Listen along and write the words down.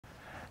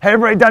Hey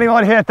everybody, Danny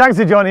Ward here. Thanks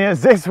for joining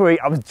us. This week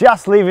I was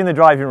just leaving the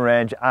driving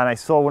range and I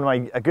saw one of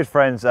my good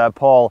friends,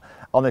 Paul,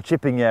 on the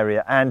chipping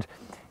area, and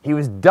he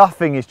was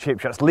duffing his chip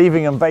shots,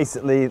 leaving them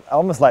basically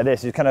almost like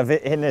this. He's kind of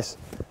hitting this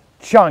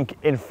chunk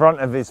in front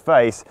of his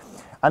face,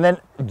 and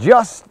then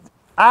just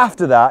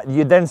after that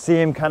you'd then see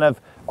him kind of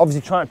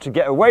obviously trying to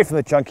get away from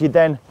the chunk. He'd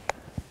then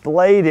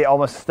blade it,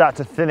 almost start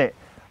to thin it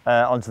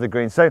onto the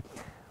green. So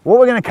what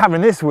we're going to cover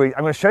in this week,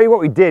 I'm going to show you what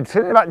we did.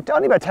 So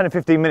only about 10 or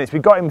 15 minutes, we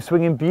got him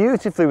swinging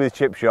beautifully with his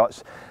chip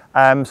shots.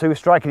 So he was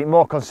striking it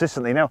more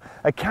consistently. Now,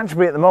 at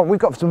Canterbury at the moment, we've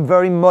got some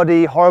very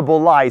muddy,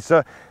 horrible lies.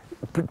 So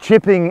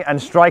chipping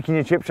and striking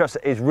your chip shots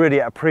is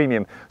really at a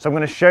premium. So I'm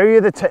going to show you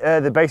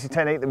the basic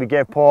technique that we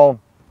gave Paul.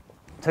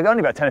 It took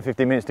only about 10 or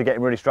 15 minutes to get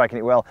him really striking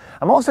it well.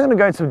 I'm also going to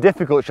go into some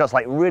difficult shots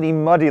like really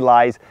muddy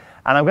lies,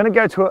 and I'm going to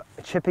go to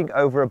a chipping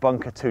over a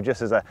bunker too,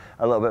 just as a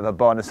little bit of a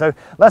bonus. So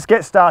let's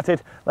get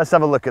started. Let's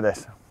have a look at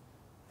this.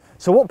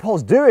 So what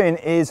Paul's doing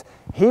is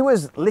he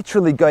was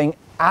literally going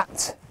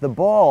at the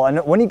ball, and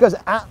when he goes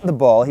at the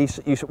ball,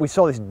 we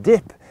saw this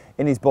dip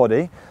in his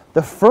body.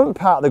 The front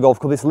part of the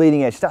golf club, this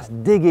leading edge, starts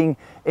digging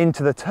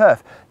into the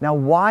turf. Now,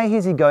 why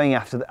is he going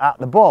at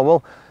the ball?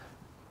 Well,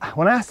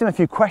 when I asked him a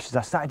few questions,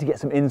 I started to get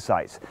some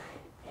insights.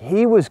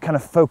 He was kind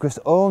of focused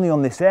only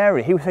on this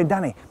area. He was saying,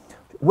 Danny,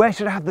 where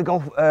should I have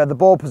the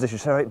ball position?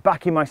 Should I have it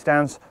back in my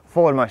stance,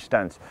 forward in my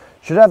stance?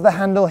 Should I have the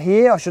handle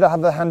here, or should I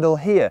have the handle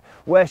here?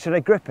 Where should I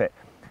grip it?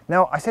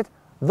 Now, I said,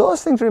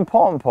 those things are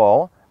important,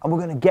 Paul, and we're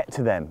going to get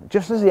to them.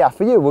 Just as they are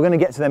for you, we're going to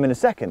get to them in a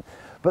second.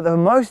 But the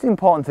most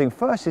important thing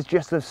first is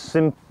just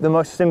the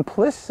most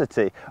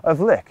simplicity of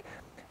lick.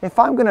 If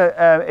I'm going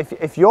to,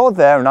 if you're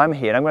there and I'm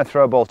here and I'm going to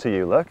throw a ball to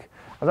you, look,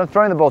 as I'm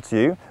throwing the ball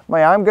to you,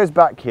 my arm goes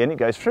back here and it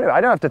goes through.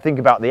 I don't have to think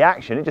about the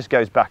action, it just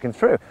goes back and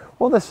through.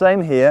 Well, the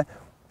same here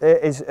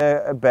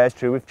bears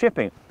true with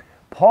chipping.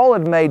 Paul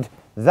had made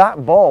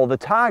that ball the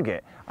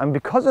target, and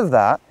because of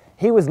that,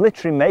 he was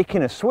literally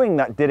making a swing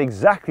that did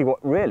exactly what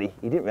really,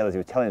 he didn't realize he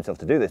was telling himself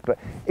to do this, but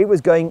it was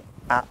going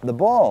at the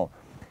ball.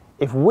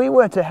 If we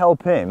were to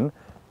help him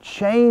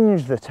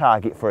change the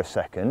target for a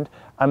second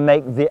and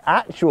make the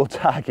actual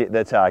target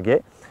the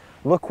target,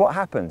 look what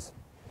happens.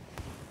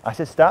 I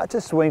said, start to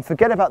swing,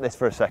 forget about this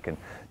for a second.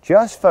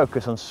 Just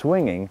focus on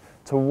swinging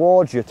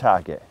towards your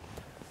target,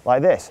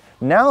 like this.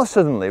 Now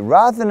suddenly,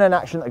 rather than an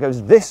action that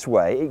goes this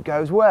way, it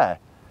goes where?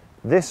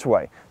 This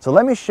way. So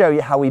let me show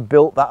you how we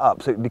built that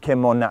up so it became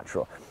more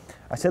natural.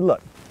 I said,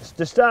 look,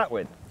 to start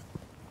with,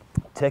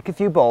 take a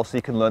few balls so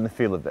you can learn the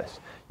feel of this.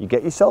 You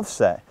get yourself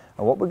set,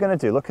 and what we're going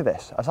to do, look at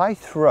this. As I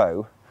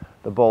throw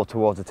the ball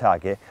towards the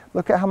target,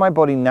 look at how my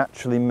body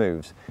naturally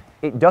moves.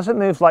 It doesn't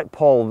move like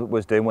Paul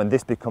was doing when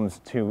this becomes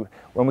too,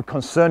 when we're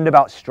concerned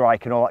about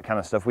strike and all that kind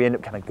of stuff, we end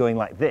up kind of going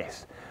like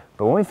this.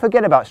 But when we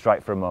forget about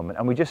strike for a moment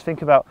and we just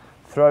think about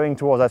throwing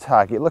towards our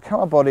target, look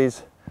how our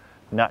bodies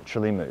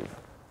naturally move.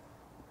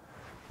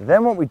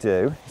 Then what we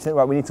do is think,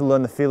 right, we need to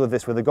learn the feel of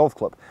this with a golf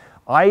club.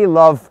 I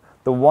love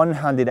the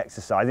one-handed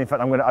exercise. In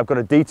fact, I've got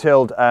a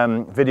detailed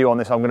video on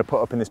this I'm going to put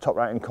up in this top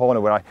right-hand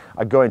corner where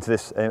I go into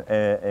this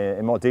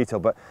in more detail.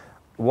 But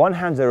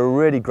one-hands are a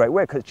really great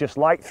way because it's just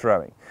like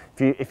throwing.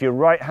 If you're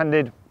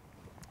right-handed,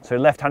 so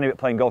left-handed but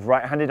playing golf,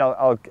 right-handed,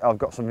 I've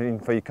got something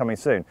for you coming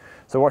soon.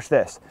 So watch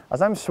this.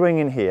 As I'm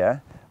swinging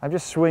here, I'm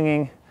just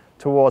swinging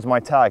towards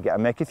my target. I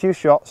make a few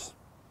shots,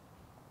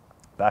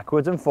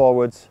 backwards and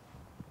forwards.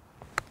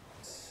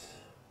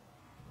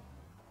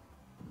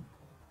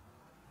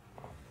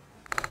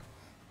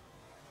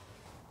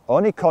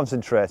 Only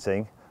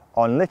concentrating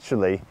on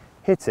literally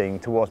hitting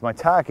towards my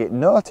target.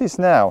 Notice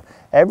now,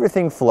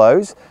 everything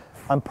flows.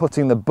 I'm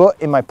putting the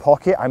butt in my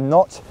pocket. I'm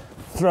not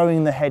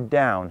throwing the head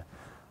down.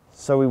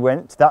 So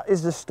that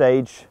is the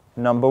stage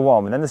number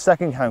one. And then the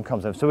second hand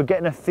comes in. So we're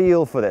getting a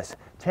feel for this.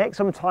 Take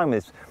some time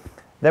with this.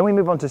 Then we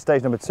move on to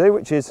stage number two,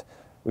 which is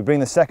we bring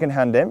the second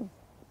hand in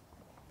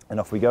and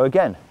off we go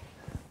again.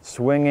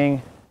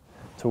 Swinging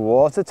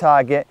towards the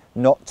target,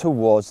 not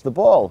towards the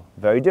ball.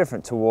 Very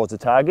different, towards the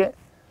target.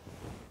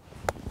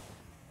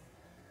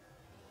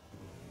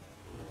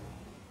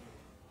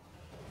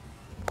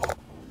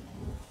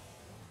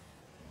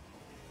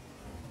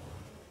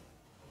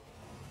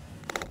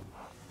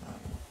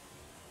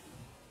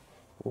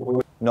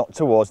 Not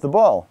towards the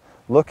ball.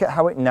 Look at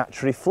how it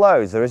naturally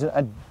flows. There isn't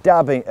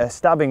a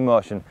stabbing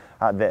motion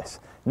at this.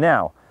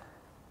 Now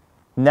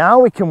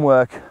we can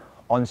work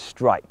on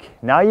strike.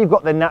 Now you've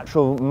got the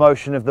natural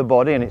motion of the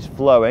body and it's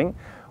flowing.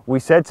 We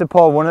said to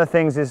Paul, one of the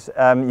things is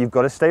you've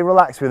got to stay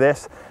relaxed with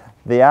this.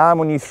 The arm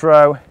when you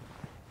throw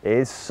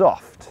is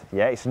soft,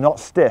 yeah, it's not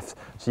stiff.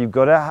 So you've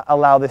got to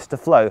allow this to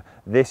flow.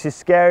 This is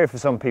scary for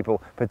some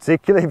people,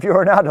 particularly if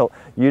you're an adult.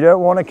 You don't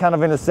want to kind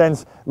of, in a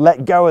sense,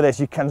 let go of this.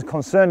 You're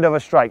concerned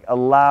over strike.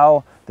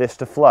 Allow this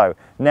to flow.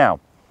 Now,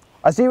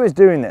 as he was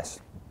doing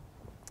this,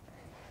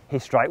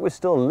 his strike was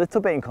still a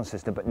little bit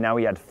inconsistent, but now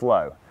he had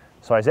flow.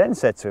 So I then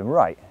said to him,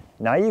 right,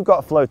 now you've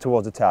got flow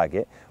towards the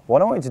target.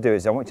 What I want you to do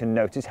is I want you to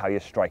notice how you're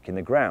striking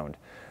the ground.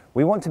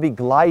 We want to be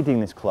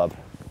gliding this club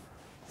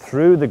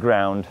through the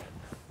ground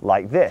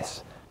like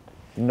this.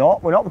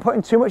 we're not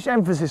putting too much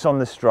emphasis on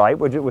the strike,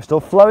 we're still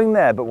flowing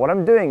there, but what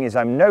I'm doing is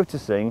I'm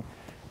noticing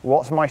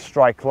what's my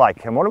strike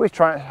like. And what are we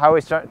trying, how are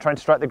we trying to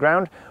strike the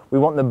ground? We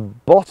want the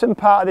bottom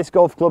part of this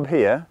golf club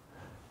here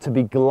to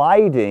be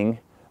gliding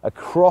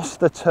across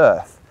the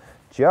turf,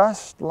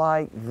 just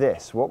like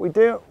this. What we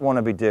do want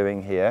to be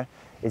doing here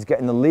is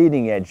getting the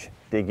leading edge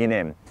digging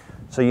in.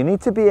 So you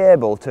need to be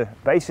able to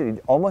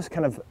basically almost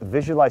kind of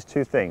visualize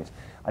two things.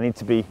 I need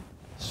to be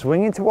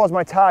swinging towards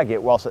my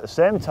target whilst at the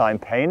same time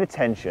paying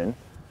attention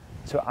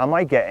to, am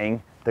I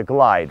getting the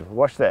glide?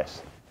 Watch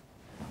this.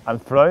 I'm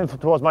throwing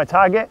towards my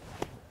target,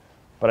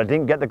 but I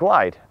didn't get the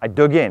glide. I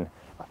dug in.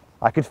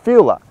 I could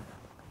feel that.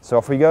 So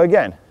off we go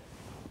again.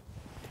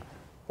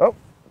 Oh,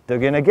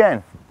 dug in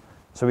again.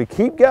 So we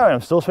keep going.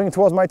 I'm still swinging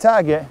towards my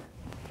target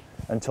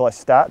until I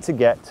start to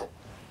get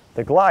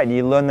the glide.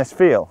 You learn this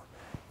feel.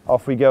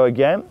 Off we go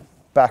again,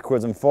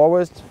 backwards and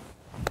forwards,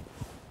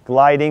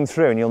 gliding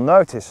through, and you'll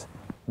notice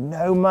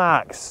no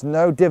marks,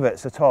 no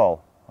divots at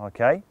all,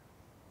 okay?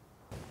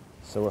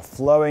 So we're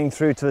flowing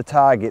through to the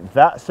target.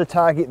 That's the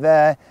target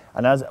there,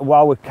 and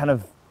while we're kind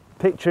of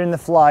picturing the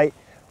flight,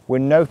 we're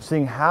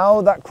noticing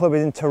how that club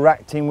is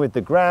interacting with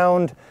the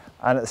ground,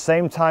 and at the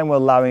same time we're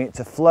allowing it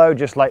to flow,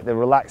 just like the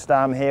relaxed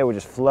arm here. We're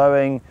just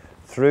flowing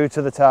through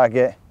to the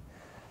target,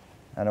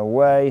 and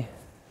away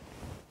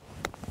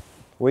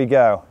we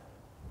go.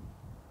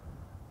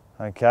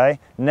 Okay,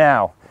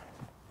 now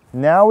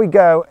we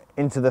go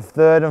into the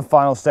third and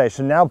final stage.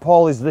 So now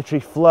Paul is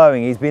literally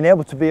flowing. He's been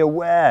able to be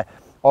aware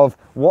of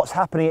what's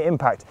happening at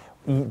impact.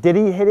 Did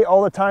he hit it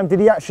all the time? Did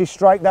he actually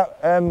strike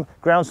that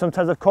ground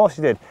sometimes? Of course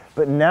he did.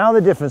 But now the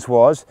difference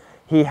was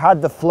he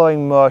had the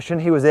flowing motion.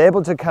 He was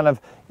able to kind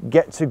of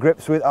get to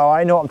grips with, oh,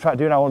 I know what I'm trying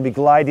to do now. I want to be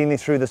gliding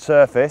this through the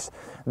surface.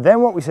 Then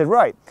what we said,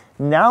 right,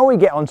 now we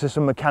get onto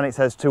some mechanics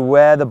as to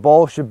where the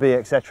ball should be,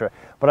 etc.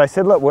 But I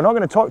said, look, we're not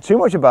going to talk too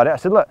much about it. I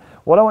said, look,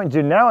 what I want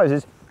you to do now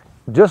is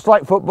just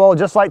like football,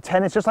 just like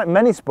tennis, just like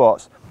many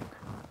sports,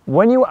 I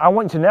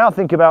want you to now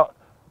think about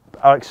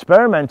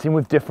experimenting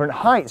with different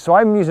heights. So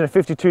I'm using a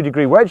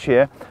 52-degree wedge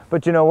here,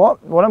 but you know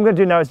what? What I'm going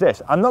to do now is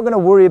this. I'm not going to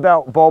worry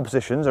about ball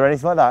positions or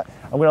anything like that.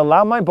 I'm going to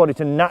allow my body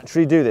to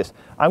naturally do this.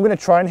 I'm going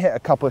to try and hit a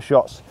couple of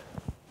shots,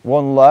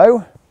 one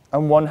low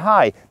and one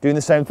high, doing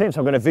the same thing. So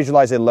I'm going to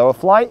visualize a lower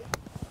flight,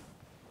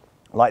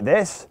 like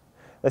this.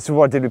 This is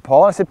what I did with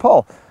Paul. I said,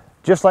 Paul,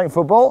 just like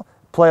football,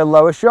 play a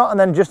lower shot, and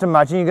then just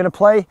imagine you're going to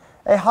play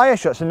a higher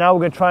shot. So now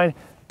we're going to try and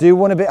do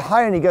one a bit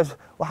higher. And he goes,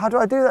 well, how do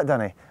I do that,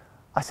 Danny?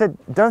 I said,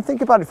 don't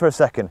think about it for a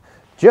second.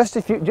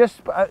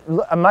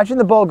 Imagine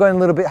the ball going a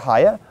little bit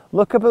higher,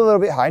 look up a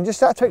little bit higher, and just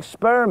start to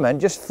experiment,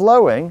 just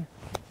flowing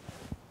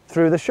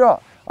through the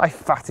shot. I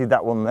fatted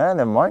that one there,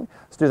 never mind.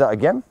 Let's do that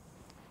again.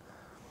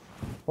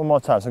 One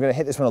more time. So I'm going to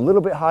hit this one a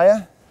little bit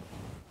higher.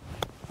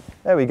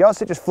 There we go.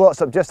 So it just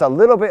floats up just a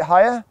little bit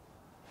higher,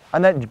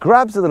 and then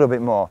grabs a little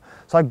bit more.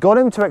 So I got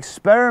him to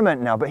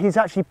experiment now, but he's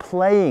actually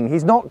playing.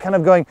 He's not kind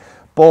of going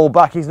ball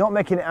back. He's not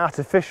making it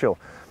artificial.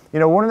 You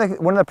know, one of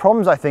the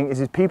problems I think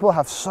is people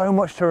have so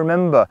much to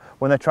remember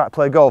when they try to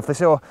play golf. They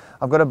say, oh,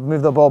 I've got to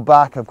move the ball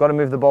back, I've got to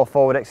move the ball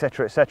forward,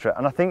 etc., etc.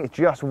 And I think it's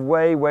just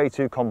way, way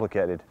too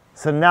complicated.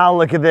 So now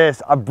look at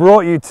this. I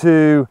brought you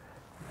to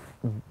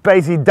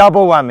basically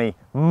double whammy,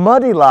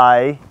 muddy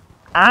lie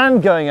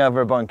and going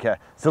over a bunker.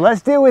 So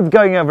let's deal with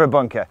going over a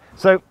bunker.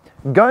 So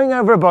going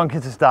over a bunker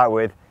to start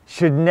with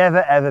should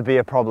never ever be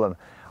a problem.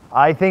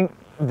 I think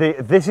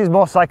this is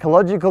more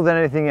psychological than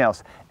anything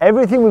else.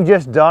 Everything we've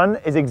just done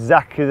is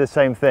exactly the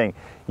same thing.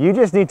 You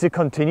just need to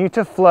continue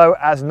to flow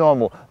as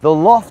normal. The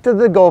loft of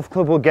the golf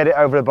club will get it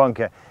over the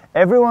bunker.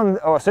 Everyone,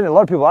 or certainly a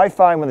lot of people I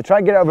find, when they try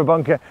to get it over a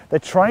bunker, they're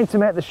trying to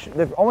make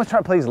they're almost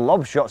trying to play these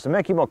lob shots to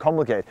make it more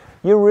complicated.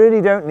 You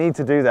really don't need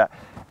to do that.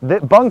 The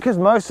bunkers,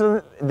 most of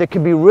them, they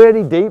can be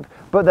really deep,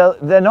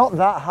 but they're not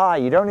that high.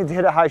 You don't need to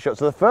hit a high shot.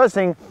 So the first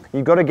thing,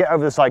 you've got to get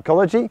over the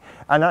psychology,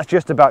 and that's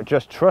just about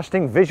just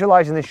trusting,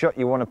 visualizing the shot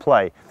you want to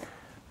play.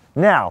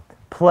 Now,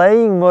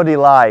 playing muddy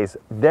lies,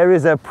 there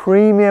is a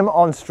premium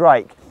on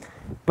strike,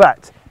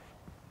 but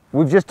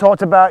we've just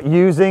talked about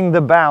using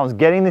the bounce,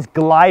 getting this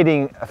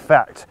gliding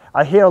effect.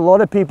 I hear a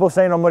lot of people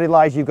saying on muddy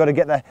lies, you've got to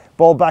get the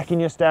ball back in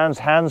your stance,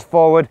 hands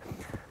forward.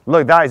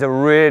 Look, that is a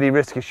really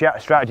risky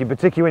strategy,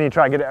 particularly when you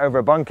try to get it over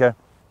a bunker.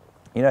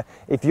 You know,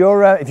 if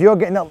you're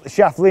getting that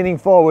shaft leaning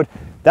forward,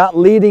 that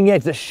leading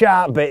edge, the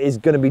sharp bit, is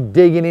going to be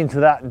digging into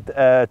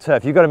that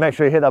turf. You've got to make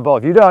sure you hit that ball.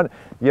 If you don't,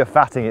 you're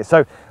fatting it.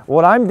 So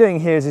what I'm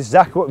doing here is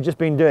exactly what we've just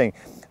been doing.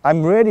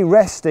 I'm really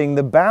resting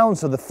the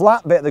bounce of the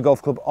flat bit of the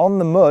golf club on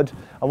the mud,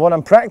 and what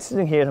I'm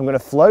practicing here is I'm going to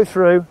flow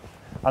through,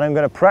 and I'm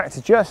going to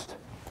practice just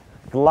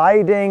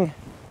gliding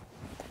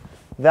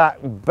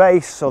that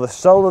base or the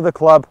sole of the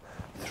club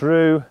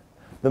through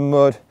the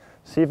mud.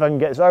 See if I can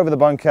get this over the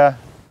bunker.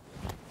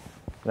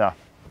 No,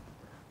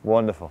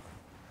 wonderful.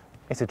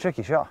 It's a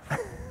tricky shot.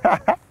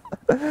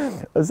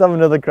 Let's have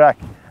another crack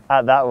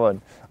at that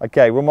one.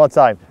 Okay, one more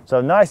time.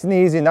 So nice and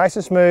easy, nice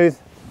and smooth.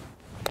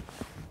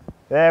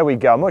 There we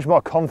go, much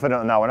more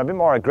confident on that one, a bit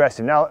more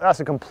aggressive. Now that's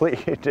a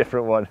completely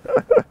different one.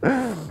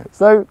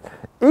 So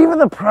even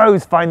the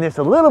pros find this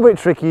a little bit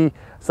tricky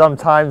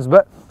sometimes,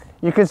 but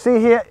you can see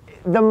here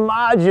the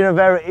margin of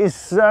error is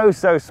so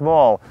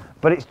small,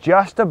 but it's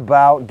just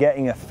about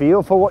getting a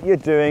feel for what you're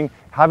doing,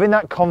 having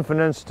that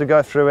confidence to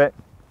go through it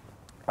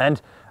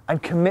and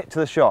commit to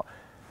the shot.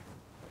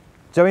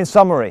 So in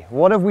summary,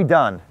 what have we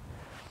done?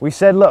 We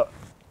said, look,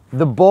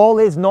 the ball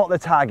is not the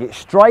target.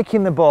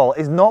 Striking the ball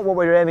is not what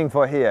we're aiming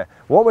for here.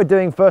 What we're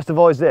doing first of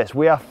all is this.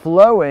 We are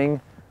flowing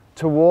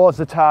towards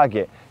the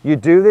target. You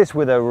do this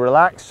with a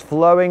relaxed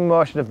flowing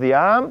motion of the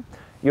arm.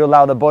 You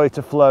allow the body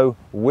to flow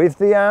with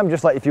the arm,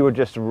 just like if you were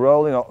just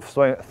rolling or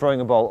throwing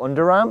a ball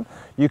underarm.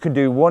 You can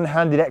do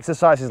one-handed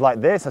exercises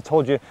like this. I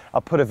told you I'll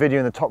put a video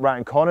in the top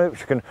right-hand corner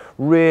which can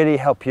really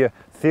help you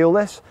feel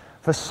this.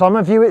 For some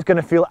of you, it's going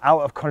to feel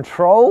out of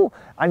control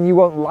and you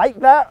won't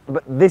like that,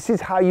 but this is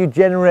how you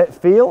generate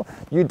feel.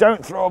 You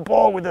don't throw a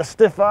ball with a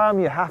stiff arm,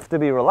 you have to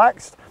be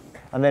relaxed.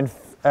 And then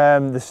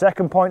the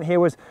second point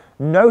here was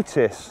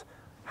notice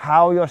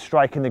how you're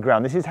striking the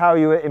ground. This is how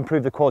you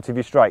improve the quality of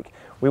your strike.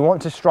 We want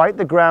to strike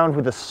the ground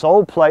with the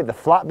sole plate, the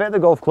flat bit of the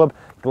golf club,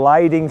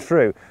 gliding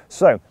through.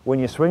 So when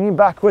you're swinging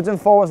backwards and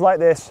forwards like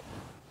this,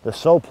 the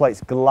sole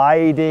plate's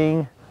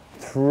gliding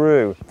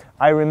through.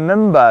 I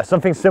remember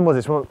something similar to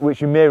this,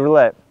 which you may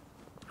relate.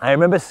 I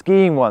remember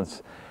skiing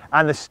once,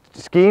 and the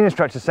skiing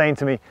instructor saying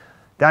to me,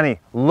 Danny,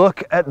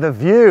 look at the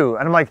view.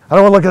 And I'm like, I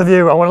don't want to look at the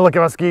view, I want to look at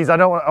my skis, I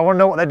want to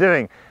know what they're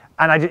doing.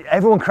 And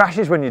everyone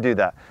crashes when you do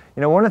that.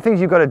 You know, one of the things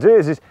you've got to do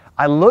is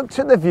I looked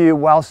at the view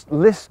whilst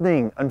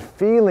listening and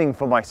feeling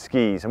for my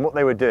skis and what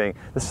they were doing.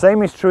 The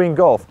same is true in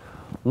golf.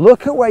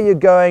 Look at where you're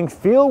going,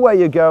 feel where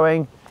you're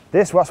going,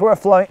 that's where we're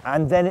flowing,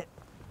 and then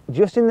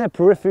just in the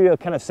peripheral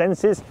kind of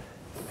senses,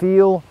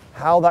 feel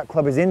how that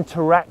club is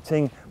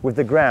interacting with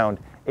the ground.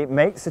 It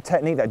makes a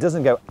technique that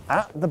doesn't go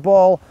at the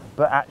ball,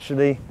 but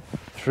actually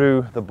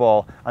through the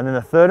ball. And then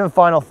the third and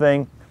final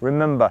thing,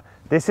 remember,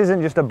 this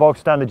isn't just a bog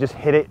standard, just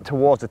hit it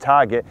towards the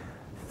target.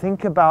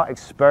 Think about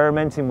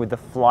experimenting with the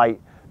flight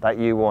that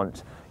you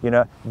want. You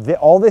know,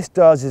 all this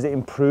does is it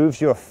improves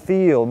your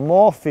feel,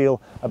 more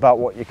feel about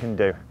what you can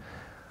do.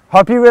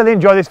 Hope you really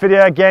enjoyed this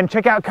video. Again,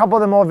 check out a couple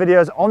of the more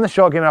videos on the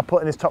short game I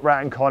put in this top right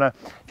hand corner.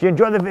 If you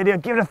enjoyed the video,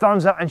 give it a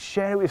thumbs up and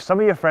share it with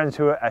some of your friends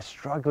who are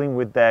struggling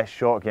with their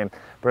short game.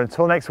 But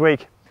until next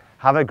week,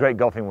 have a great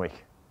golfing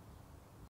week.